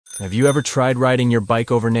Have you ever tried riding your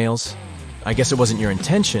bike over nails? I guess it wasn't your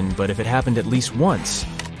intention, but if it happened at least once,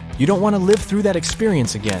 you don't want to live through that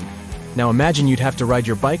experience again. Now imagine you'd have to ride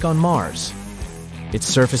your bike on Mars. Its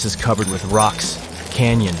surface is covered with rocks,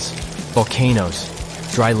 canyons, volcanoes,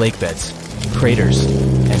 dry lake beds, craters,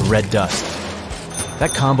 and red dust.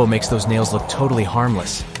 That combo makes those nails look totally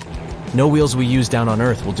harmless. No wheels we use down on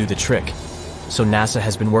Earth will do the trick. So NASA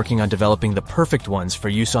has been working on developing the perfect ones for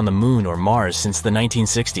use on the Moon or Mars since the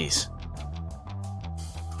 1960s.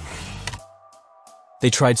 They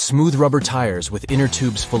tried smooth rubber tires with inner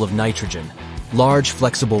tubes full of nitrogen, large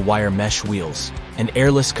flexible wire mesh wheels, and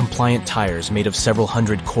airless compliant tires made of several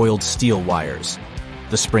hundred coiled steel wires,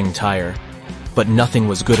 the spring tire, but nothing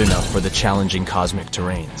was good enough for the challenging cosmic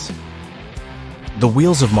terrains. The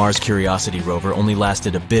wheels of Mars Curiosity rover only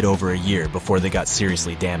lasted a bit over a year before they got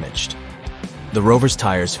seriously damaged. The rover's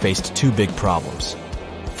tires faced two big problems.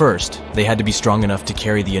 First, they had to be strong enough to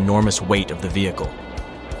carry the enormous weight of the vehicle.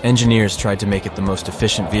 Engineers tried to make it the most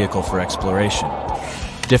efficient vehicle for exploration,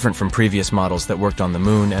 different from previous models that worked on the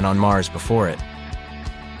Moon and on Mars before it.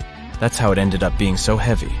 That's how it ended up being so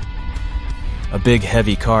heavy. A big,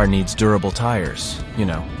 heavy car needs durable tires, you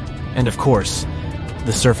know. And of course,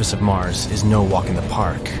 the surface of Mars is no walk in the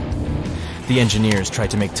park. The engineers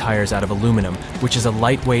tried to make tires out of aluminum, which is a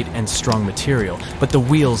lightweight and strong material, but the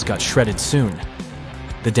wheels got shredded soon.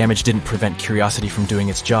 The damage didn't prevent Curiosity from doing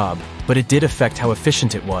its job, but it did affect how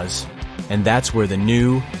efficient it was. And that's where the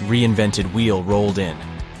new, reinvented wheel rolled in.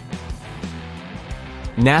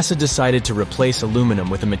 NASA decided to replace aluminum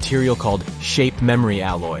with a material called shape memory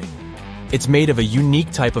alloy. It's made of a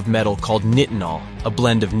unique type of metal called nitinol, a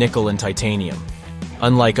blend of nickel and titanium.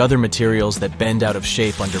 Unlike other materials that bend out of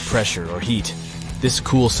shape under pressure or heat, this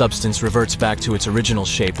cool substance reverts back to its original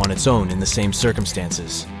shape on its own in the same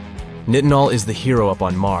circumstances. Nitinol is the hero up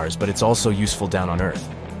on Mars, but it's also useful down on Earth.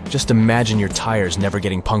 Just imagine your tires never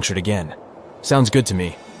getting punctured again. Sounds good to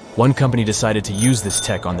me. One company decided to use this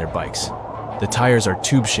tech on their bikes. The tires are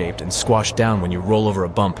tube-shaped and squash down when you roll over a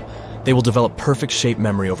bump. They will develop perfect shape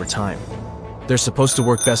memory over time. They're supposed to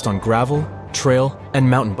work best on gravel, trail, and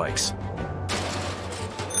mountain bikes.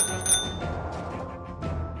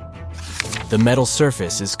 The metal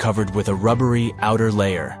surface is covered with a rubbery outer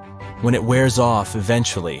layer. When it wears off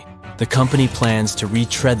eventually, the company plans to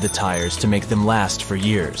retread the tires to make them last for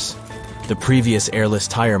years. The previous airless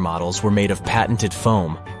tire models were made of patented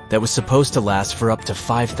foam that was supposed to last for up to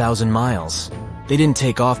 5,000 miles. They didn't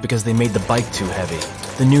take off because they made the bike too heavy.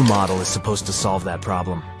 The new model is supposed to solve that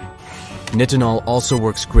problem. Nitinol also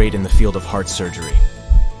works great in the field of heart surgery.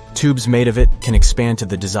 Tubes made of it can expand to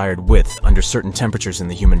the desired width under certain temperatures in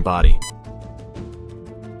the human body.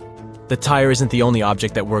 The tire isn't the only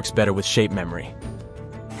object that works better with shape memory.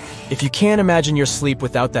 If you can't imagine your sleep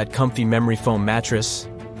without that comfy memory foam mattress,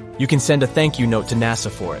 you can send a thank you note to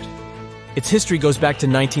NASA for it. Its history goes back to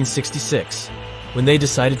 1966, when they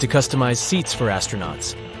decided to customize seats for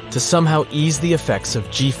astronauts to somehow ease the effects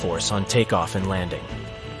of G-force on takeoff and landing.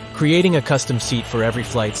 Creating a custom seat for every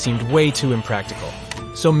flight seemed way too impractical,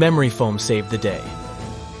 so memory foam saved the day.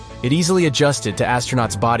 It easily adjusted to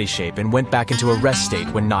astronauts' body shape and went back into a rest state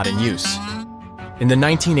when not in use. In the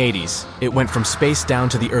 1980s, it went from space down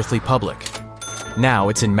to the earthly public. Now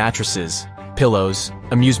it's in mattresses, pillows,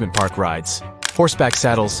 amusement park rides, horseback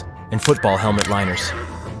saddles, and football helmet liners.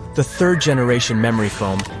 The third-generation memory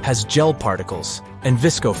foam has gel particles and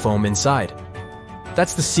viscofoam inside.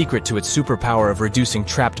 That's the secret to its superpower of reducing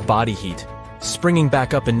trapped body heat, springing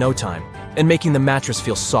back up in no time, and making the mattress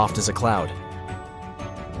feel soft as a cloud.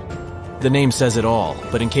 The name says it all,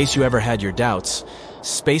 but in case you ever had your doubts,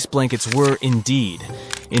 space blankets were indeed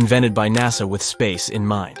invented by NASA with space in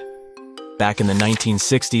mind. Back in the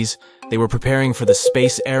 1960s, they were preparing for the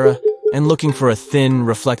space era and looking for a thin,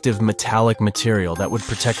 reflective metallic material that would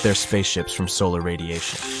protect their spaceships from solar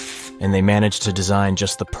radiation. And they managed to design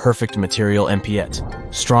just the perfect material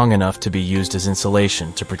MPET, strong enough to be used as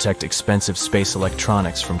insulation to protect expensive space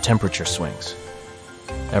electronics from temperature swings.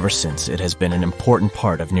 Ever since, it has been an important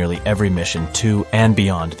part of nearly every mission to and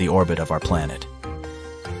beyond the orbit of our planet.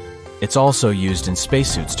 It's also used in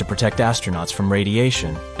spacesuits to protect astronauts from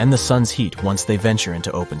radiation and the sun's heat once they venture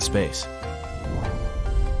into open space.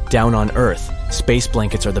 Down on Earth, space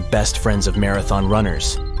blankets are the best friends of marathon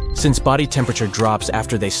runners. Since body temperature drops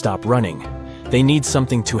after they stop running, they need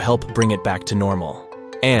something to help bring it back to normal.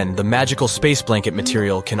 And the magical space blanket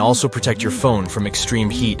material can also protect your phone from extreme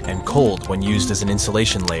heat and cold when used as an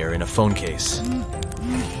insulation layer in a phone case.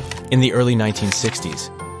 In the early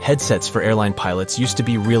 1960s, headsets for airline pilots used to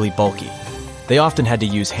be really bulky. They often had to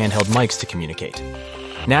use handheld mics to communicate.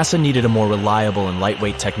 NASA needed a more reliable and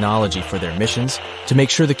lightweight technology for their missions to make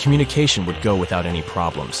sure the communication would go without any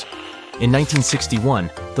problems. In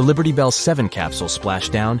 1961, the Liberty Bell 7 capsule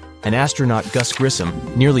splashed down, and astronaut Gus Grissom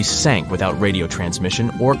nearly sank without radio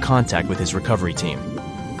transmission or contact with his recovery team.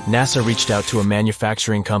 NASA reached out to a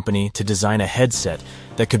manufacturing company to design a headset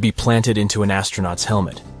that could be planted into an astronaut's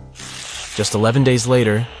helmet. Just 11 days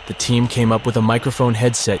later, the team came up with a microphone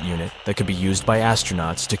headset unit that could be used by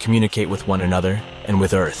astronauts to communicate with one another and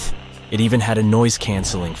with Earth. It even had a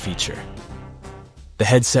noise-canceling feature. The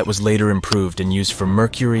headset was later improved and used for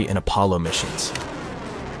Mercury and Apollo missions.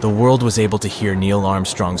 The world was able to hear Neil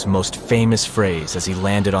Armstrong's most famous phrase as he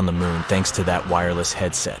landed on the moon thanks to that wireless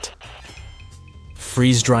headset.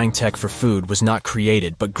 Freeze-drying tech for food was not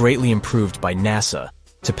created but greatly improved by NASA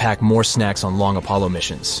to pack more snacks on long Apollo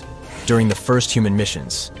missions. During the first human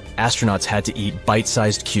missions, astronauts had to eat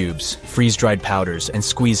bite-sized cubes, freeze-dried powders, and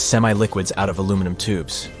squeeze semi-liquids out of aluminum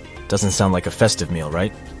tubes. Doesn't sound like a festive meal,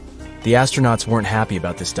 right? The astronauts weren't happy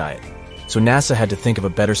about this diet, so NASA had to think of a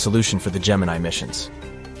better solution for the Gemini missions.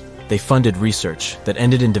 They funded research that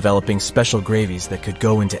ended in developing special gravies that could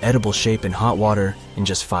go into edible shape in hot water in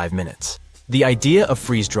just 5 minutes. The idea of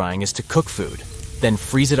freeze-drying is to cook food, then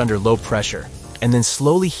freeze it under low pressure, and then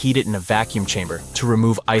slowly heat it in a vacuum chamber to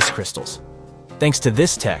remove ice crystals. Thanks to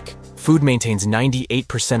this tech, food maintains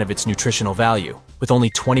 98% of its nutritional value, with only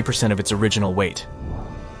 20% of its original weight.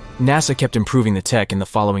 NASA kept improving the tech in the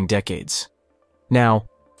following decades. Now,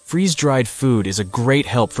 freeze-dried food is a great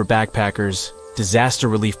help for backpackers, disaster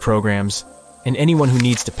relief programs, and anyone who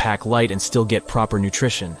needs to pack light and still get proper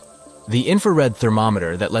nutrition. The infrared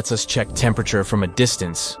thermometer that lets us check temperature from a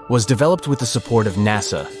distance was developed with the support of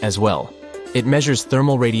NASA as well. It measures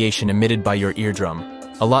thermal radiation emitted by your eardrum,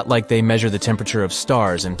 a lot like they measure the temperature of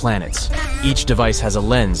stars and planets. Each device has a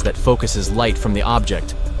lens that focuses light from the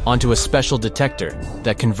object onto a special detector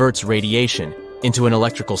that converts radiation into an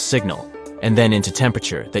electrical signal and then into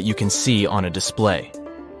temperature that you can see on a display.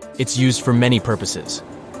 It's used for many purposes,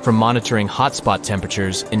 from monitoring hotspot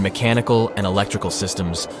temperatures in mechanical and electrical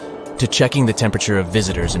systems to checking the temperature of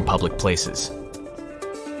visitors in public places.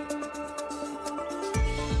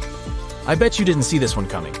 I bet you didn't see this one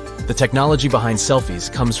coming. The technology behind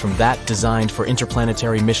selfies comes from that designed for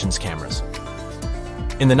interplanetary missions cameras.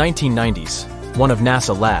 In the 1990s, one of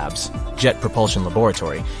NASA Labs, Jet Propulsion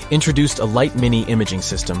Laboratory, introduced a light mini imaging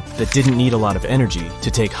system that didn't need a lot of energy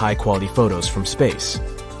to take high-quality photos from space.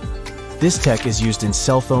 This tech is used in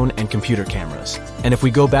cell phone and computer cameras, and if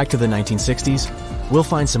we go back to the 1960s, we'll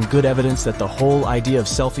find some good evidence that the whole idea of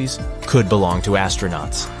selfies could belong to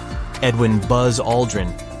astronauts. Edwin Buzz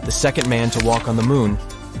Aldrin, the second man to walk on the moon,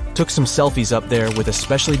 took some selfies up there with a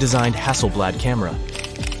specially designed Hasselblad camera.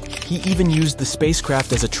 He even used the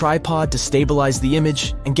spacecraft as a tripod to stabilize the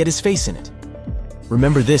image and get his face in it.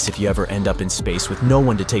 Remember this if you ever end up in space with no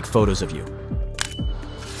one to take photos of you.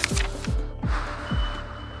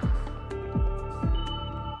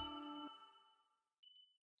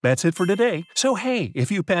 That's it for today. So hey, if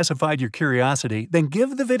you pacified your curiosity, then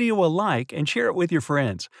give the video a like and share it with your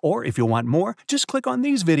friends. Or if you want more, just click on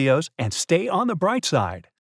these videos and stay on the bright side.